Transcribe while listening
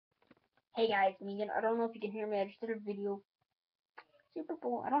Hey guys, Megan. I don't know if you can hear me. I just did a video. Super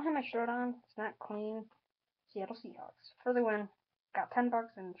Bowl. I don't have my shirt on. It's not clean. Seattle Seahawks. For the win. Got $10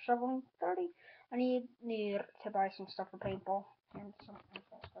 and shoveling 30. I need to buy some stuff for paintball and some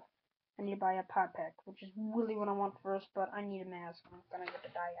paintball stuff. I need to buy a pot pack, which is really what I want first, but I need a mask. I'm gonna get the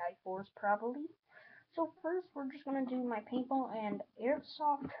dye I4s probably. So first, we're just gonna do my paintball and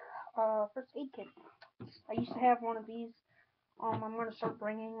airsoft first aid kit. I used to have one of these. I'm gonna start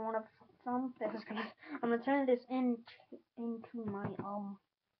bringing one of some. I'm gonna turn this into my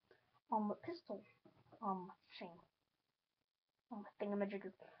pistol chain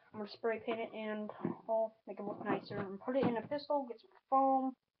thingamajigger. I'm gonna spray paint it and I'll make it look nicer and put it in a pistol. Get some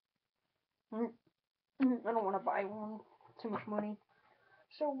foam. I don't want to buy one. Too much money.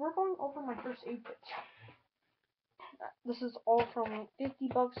 So we're going over my first aid kit. This is all from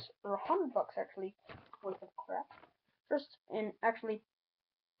 $50 or $100 actually worth of crap. First, and actually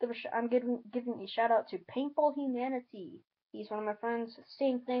I'm giving a shout out to Paintball Humanity. He's one of my friends.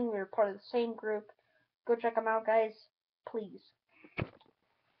 Same thing. We're part of the same group. Go check him out, guys. Please.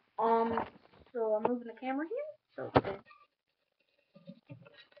 Um. So I'm moving the camera here.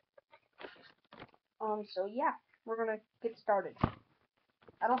 So yeah, we're gonna get started.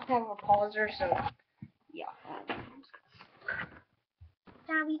 I don't have a pauser, so yeah.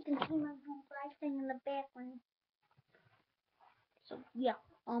 Now we can see my black thing in the background. So yeah.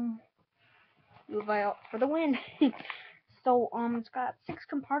 Move out for the win. So it's got 6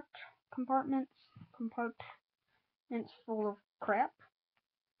 compartments full of crap.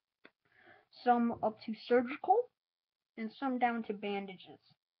 Some up to surgical, and some down to bandages.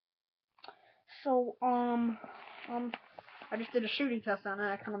 So I just did a shooting test on it.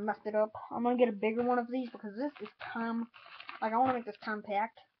 I kind of messed it up. I'm gonna get a bigger one of these because this is like I want to make this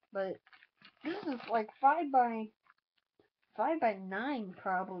compact, but this is like 5 by 9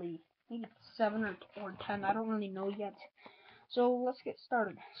 probably, maybe 7 or 10. I don't really know yet. So let's get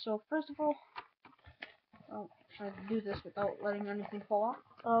started. So first of all, I'll try to do this without letting anything fall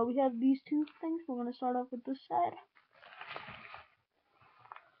off. We have these 2 things. We're gonna start off with this side.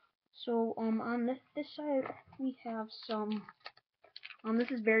 So on this side we have some.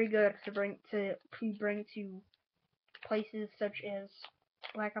 This is very good to bring to places such as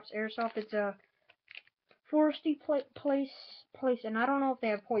Black Ops Airsoft. It's a foresty place, and I don't know if they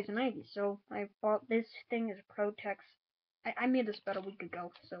have poison ivy. So I bought this thing as a Protex. I made this about a week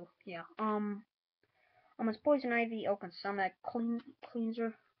ago. So yeah. It's poison ivy, oak, and summit cleaner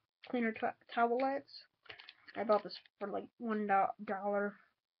towelettes. I bought this for like $1.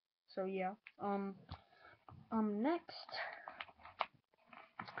 So yeah. Next,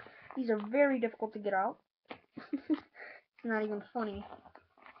 these are very difficult to get out. It's not even funny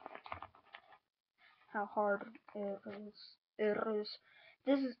how hard it is.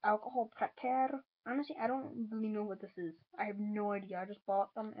 This is alcohol prepare. Honestly, I don't really know what this is. I have no idea. I just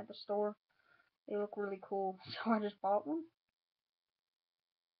bought them at the store. They look really cool, so I just bought one.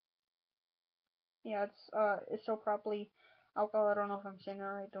 Yeah, it's so properly alcohol. I don't know if I'm saying that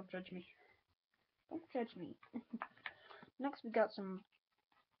right. Don't judge me. Don't judge me. Next, we got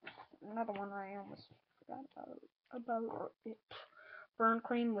another one I almost forgot about it. Burn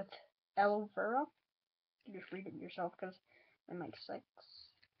cream with aloe vera. You just read it yourself because my mic sucks.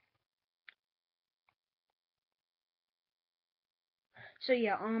 So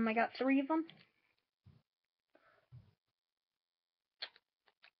yeah, I got 3 of them.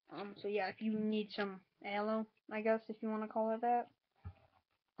 So yeah, if you need some aloe, I guess if you want to call it that.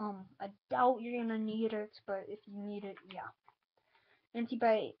 I doubt you're gonna need it, but if you need it, yeah.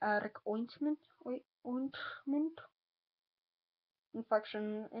 Antibiotic ointment.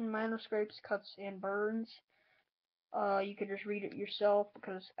 Infection in minor scrapes, cuts, and burns. You could just read it yourself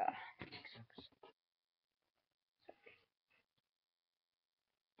because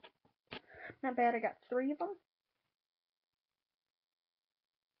not bad. I got 3 of them.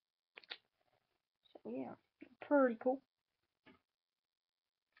 So yeah, pretty cool.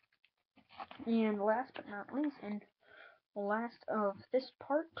 And last but not least, and last of this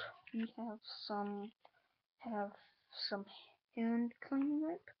part, we have some hand cleaning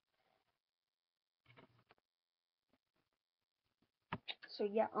wipe. So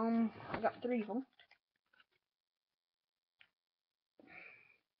yeah, I got 3 of them.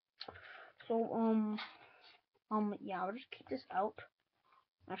 So yeah, I'll just keep this out.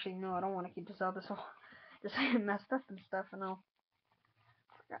 Actually, no, I don't want to keep this out. This will just messed up and stuff, and I'll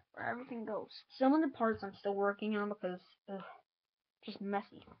forgot where everything goes. Some of the parts I'm still working on because just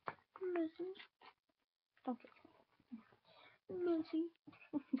messy. Messy. Don't get messy.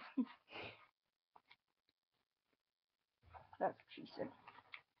 That's what she said.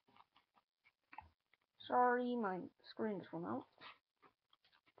 Sorry, my screen just went out.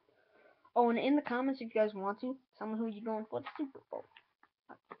 Oh, and in the comments, if you guys want to, tell me who you're going for the Super Bowl.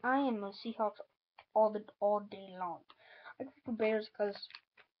 I am a Seahawks all day long. I go for Bears because,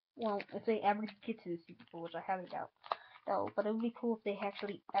 well, if they ever get to the Super Bowl, which I highly doubt, but it would be cool if they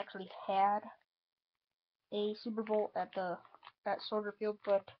actually had a Super Bowl at Soldier Field,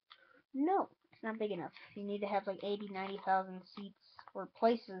 but no, it's not big enough. You need to have like 80, 90,000 seats or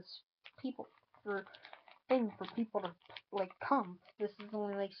places, people for people to like come. This is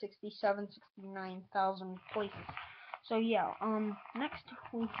only like 67, 69,000 places. So yeah, next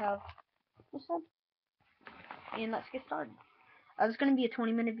we have this one, and let's get started. It's gonna be a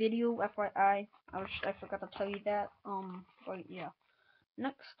 20-minute video, FYI. I forgot to tell you that. But yeah.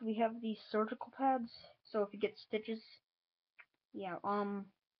 Next we have these surgical pads. So if you get stitches, yeah. I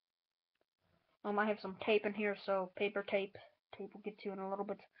have some tape in here, so paper tape. Tape will get to you in a little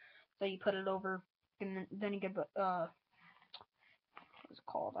bit. So you put it over, and then you get what's it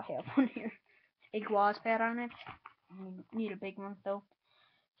called? I have one here. A gauze pad on it. You need a big one though.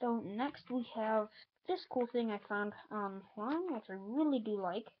 So next we have this cool thing I found online, which I really do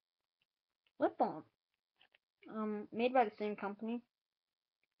like. Lip balm. Made by the same company. It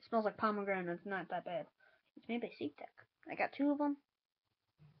smells like pomegranate. It's not that bad. It's made by IFAK. I got 2 of them.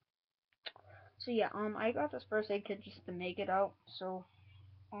 So yeah, I got this first aid kit just to make it out. So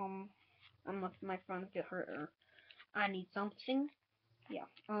unless my friends get hurt or I need something. Yeah.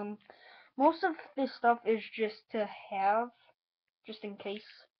 Most of this stuff is just to have, just in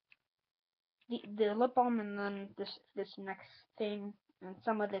case. The lip balm and then this next thing and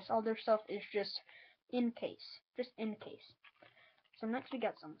some of this other stuff is just in case. Just in case. So next we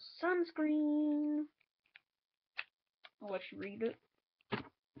got some sunscreen. I'll let you read it.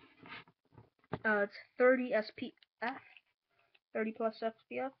 It's 30 SPF, 30 plus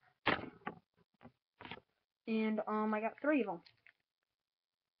SPF, and I got 3 of them.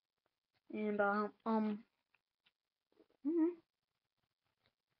 And I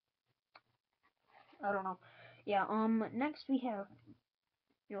don't know. Yeah. Next we have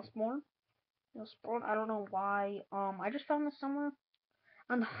Neosporin. Neosporin. I don't know why. I just found this somewhere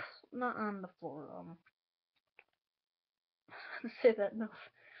on the not on the floor. Say that no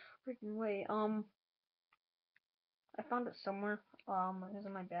freaking way. I found it somewhere. It was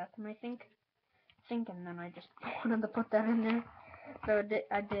in my bathroom, I think. And then I just wanted to put that in there. So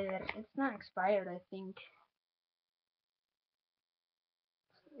I did it. It's not expired, I think.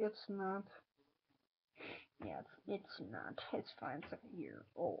 It's not. Yeah, it's not. It's fine. It's like a year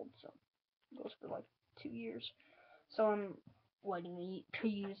old, so it goes for like 2 years. So I'm waiting to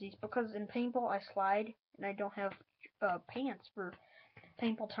use these because in paintball I slide and I don't have pants for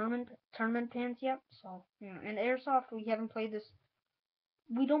paintball tournament pants yet. So yeah, and airsoft we haven't played this.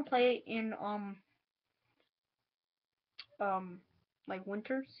 We don't play in like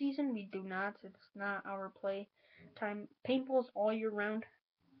winter season. We do not. It's not our play time. Paintball's all year round.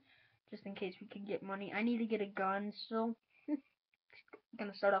 Just in case we can get money. I need to get a gun, so I'm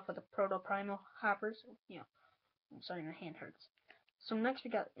gonna start off with a proto primal hopper. So yeah, I'm sorry, my hand hurts. So next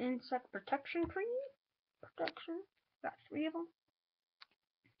we got insect protection cream. Got 3 of them.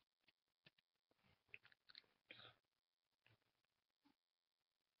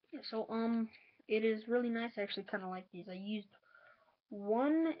 Yeah, so it is really nice. I actually kind of like these. I used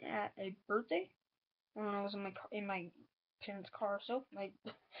one at a birthday when I was in my parents' car. So like,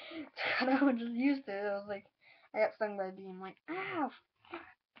 I just used it. I was like, I got stung by a bee. I'm like, ow.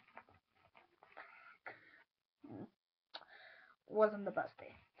 Wasn't the best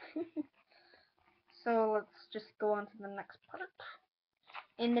day. So let's just go on to the next part.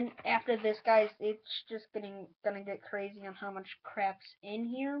 And then after this, guys, it's just gonna get crazy on how much crap's in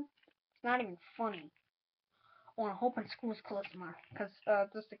here. It's not even funny. Oh, I'm hoping school's closed tomorrow, cause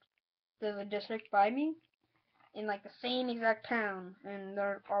there's a district by me in like the same exact town, and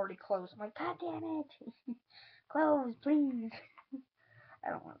they're already closed. I'm like, God damn it, close, please.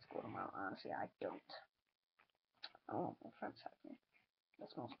 I don't want school tomorrow. Honestly, I don't. I don't want my friends having me.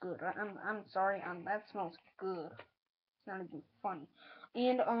 That smells good. I'm sorry. That smells good. It's not even funny.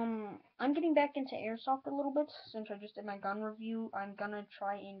 And I'm getting back into airsoft a little bit since I just did my gun review. I'm gonna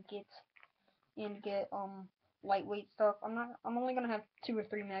try and get lightweight stuff. I'm only gonna have 2 or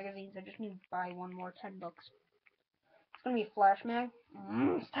 3 magazines. I just need to buy one more, $10. It's gonna be a flash mag.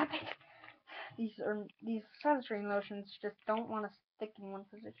 Stop it. These sunscreen lotions just don't want to stick in one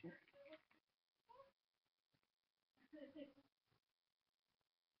position.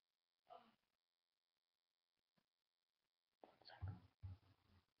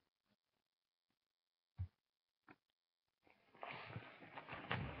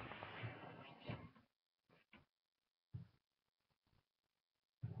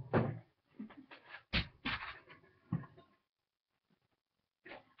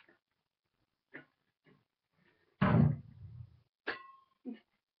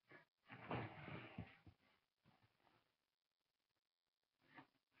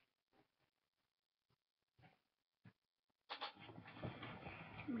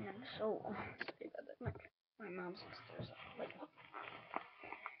 And so, sorry about that. My mom's upstairs. Like,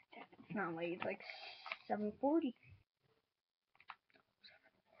 it's not late. It's like 7:40.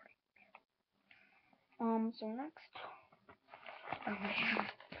 So next, I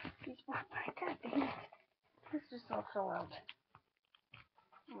can't think. This just all fell out.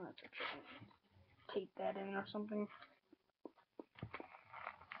 I'm gonna have to try and tape that in or something.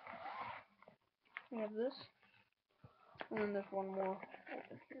 We have this, and then there's one more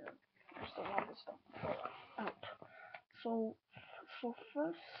over here. I just don't want this stuff to fall out. So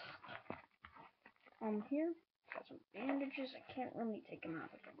first, here, got some bandages. I can't really take them out.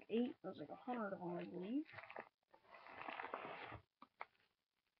 There's like 8. There's like 100 of them, I believe.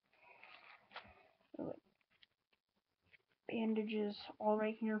 Like bandages, all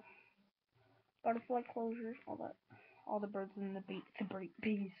right here. Butterfly closures, all the birds and the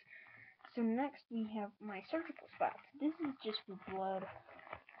bees. So next we have my surgical spots. This is just for blood,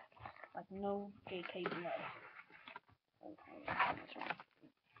 like no JK blood.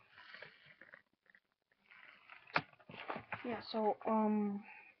 Yeah, so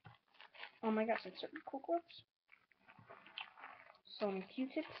I got some surgical gloves, some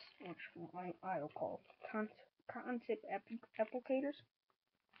Q-tips, which I'll call cotton tip applicators,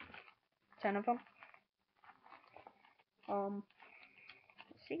 10 of them.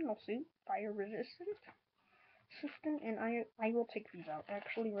 Signal suit, fire resistant system, and I will take these out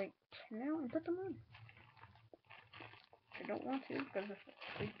actually right now and put them on. I don't want to because it's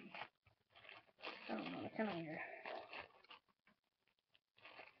creepy. I don't know, it's kind of weird.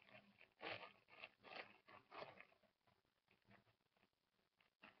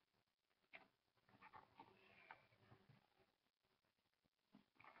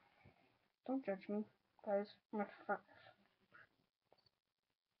 Don't judge me, guys. My friends.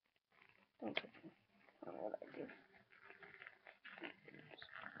 Don't judge me. I don't know what I did.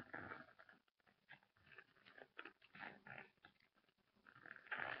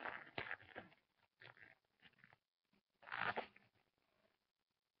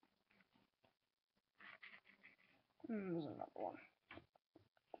 There's another one.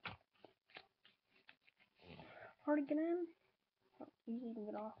 Hard to get in. Easy to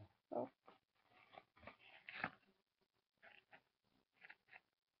get off. Oh.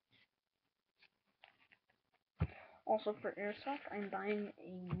 Also for Airsoft, I'm buying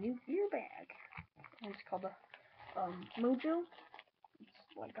a new gear bag. And it's called the Mojo.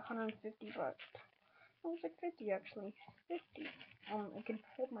 It's like 150 bucks. Oh, it's like 50 actually. 50. It can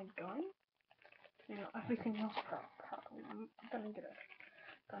hold my gun. You know, everything else properly. I'm gonna get a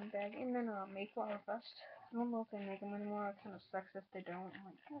gun bag and then a Mayflower vest. I don't know if they make them anymore. It kind of sucks if they don't. I'm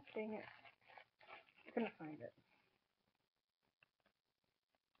like, oh, dang it. I couldn't find it.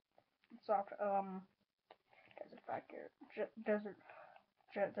 It's off Desert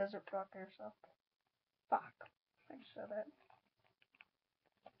Rock Airsoft. Fuck. I just said that.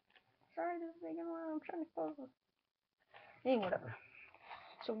 Sorry, this is taking a while. I'm trying to close it. Hey, whatever.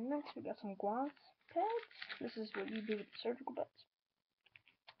 So next we got some gauze pads. This is what you do with the surgical beds.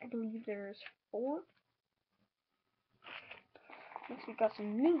 I believe there's 4. Next we got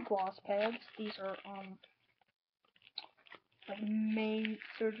some new gauze pads. These are like made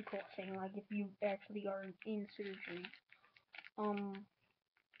surgical thing, like if you actually are in surgery. Got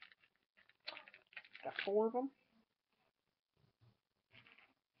 4 of them.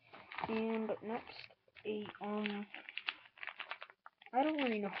 And next I don't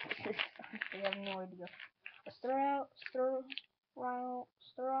really know what this is. Honestly, I have no idea. A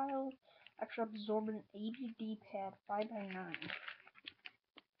sterile extra absorbent ABD pad 5x9.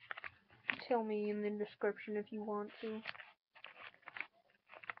 Tell me in the description if you want to.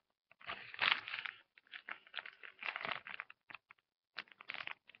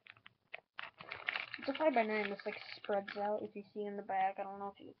 It's a 5x9. This like spreads out. If you see in the back, I don't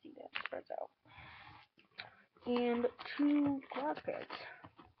know if you can see that. It spreads out. And 2 gauze pads.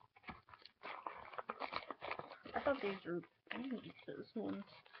 I thought these were these ones.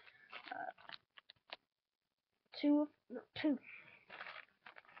 2.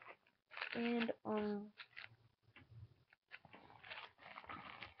 And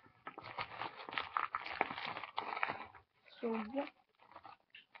so yeah.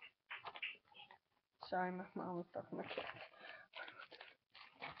 Sorry, my mom was talking to my cat.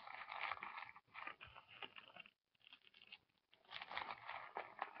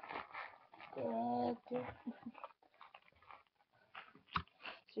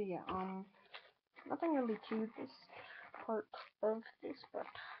 So yeah, nothing really to this part of this, but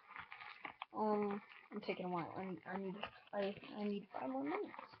I'm taking a while. I need 5 more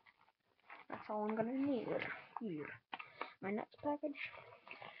minutes. That's all I'm gonna need here. My next package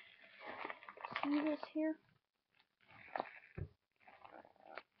see this here?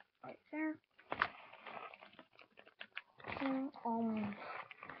 Right there.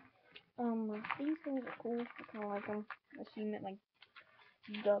 These things are cool. I kind of like them. I see them at like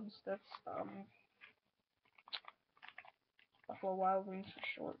Dubs. That's Buffalo Wild Wings for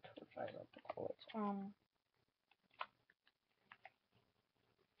short, which I like to call it.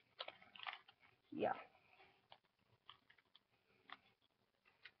 Yeah.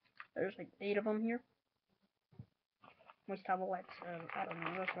 There's like 8 of them here. Most tablets, I don't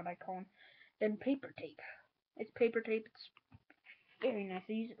know, that's what I call them. Then paper tape. It's paper tape. It's very nice.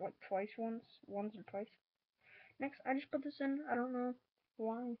 I use it like once or twice. Next, I just put this in. I don't know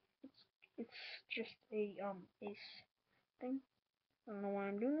why. It's just a ace thing. I don't know why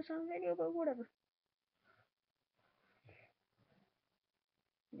I'm doing this on video, but whatever.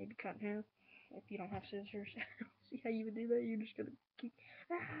 Maybe cut in half if you don't have scissors. See how you would do that? You're just gonna keep.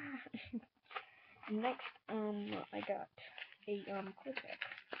 Next, I got a quick deck.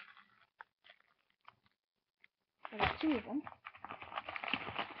 I got 2 of them.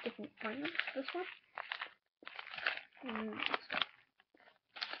 Different brands. This one. And this one.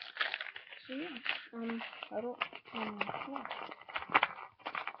 So yeah. I don't. Yeah.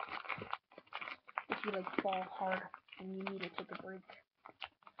 If you like fall hard and you need to take a break.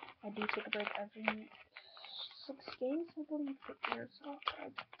 I do take a break every 6 games, I believe, for Airsoft. I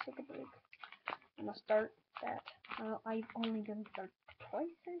take a break. I'm gonna start that. I've only done start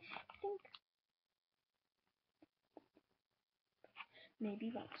twice, I think.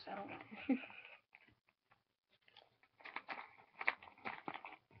 Maybe once, I don't know.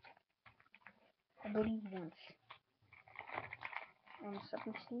 I believe once.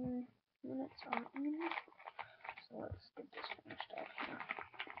 17 minutes on evening. So let's get this finished off here.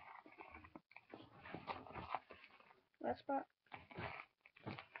 Last spot.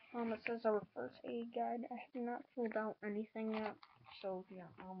 It says our first aid guide. I have not filled out anything yet. So yeah,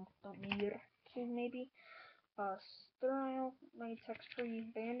 don't need to maybe. Sterile latex-free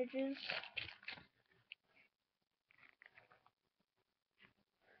bandages.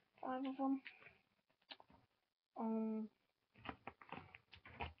 5 of them.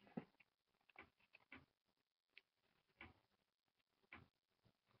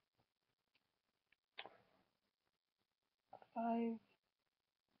 5,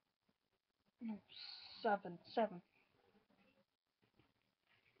 no, 7.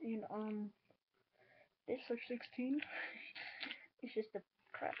 And this are 16. It's just a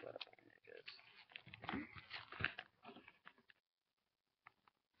crap load of bandages.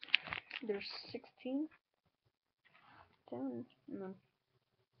 There's 16. 10. And then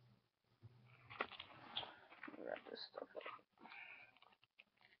wrap this stuff up.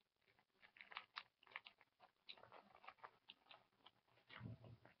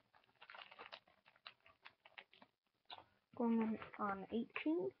 Going on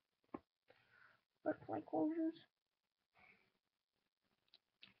 18 butterfly closures.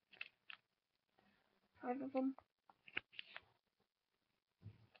 5 of them.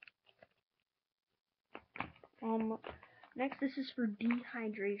 Next, this is for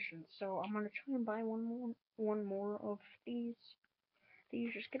dehydration. So I'm gonna try and buy one more of these.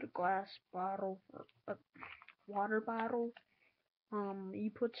 These just get a glass bottle or a water bottle.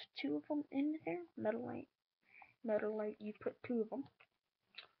 You put 2 of them in there. Metalite. You put 2 of them.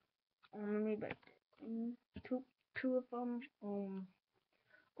 Let me back. Two of them.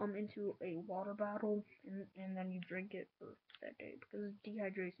 Into a water bottle, and then you drink it for that day because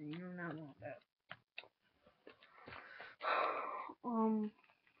dehydration. You do not want that.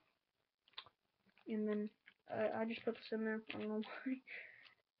 And then I just put this in there. I don't know why.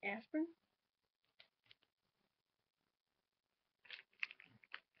 Aspirin.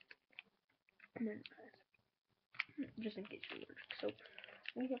 And then just in case you're allergic. So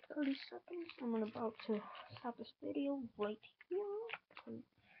we have 30 seconds. I'm about to stop this video right here. It's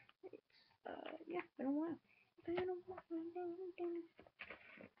yeah, been a while.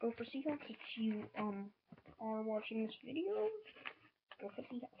 Go for Seahawks if you are watching this video. Go for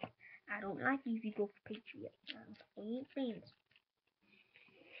Seahawks. I don't like you if you go for Patriots. We ain't fans.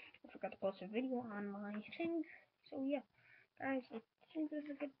 I forgot to post a video on my thing. So yeah, guys, I think this is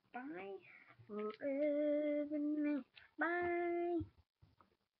a goodbye forever now. Bye.